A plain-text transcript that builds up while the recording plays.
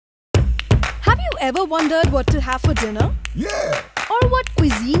ever wondered what to have for dinner? Yeah! Or what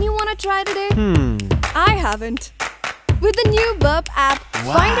cuisine you want to try today? I haven't. With the new Burp app,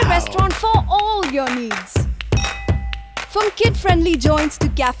 find a restaurant for all your needs. From kid-friendly joints to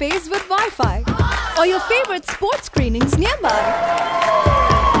cafes with Wi-Fi. Or your favorite sports screenings nearby.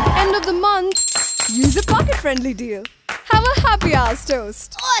 End of the month, use a pocket-friendly deal. Have a happy hours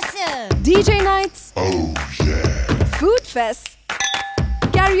toast. Awesome! DJ nights. Oh yeah! Food fests.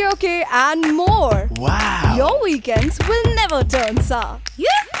 Karaoke and more. Wow! Your weekends will never turn sour.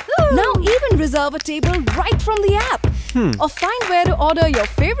 Yoo-hoo! Now even reserve a table right from the app. Or find where to order your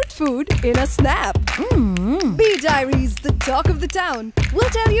favorite food in a snap. Bee Diaries, the talk of the town. We'll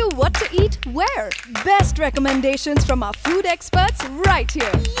tell you what to eat where. Best recommendations from our food experts right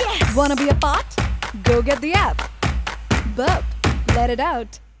here. Yes! Wanna be a part? Go get the app. Burp. Let it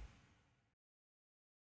out.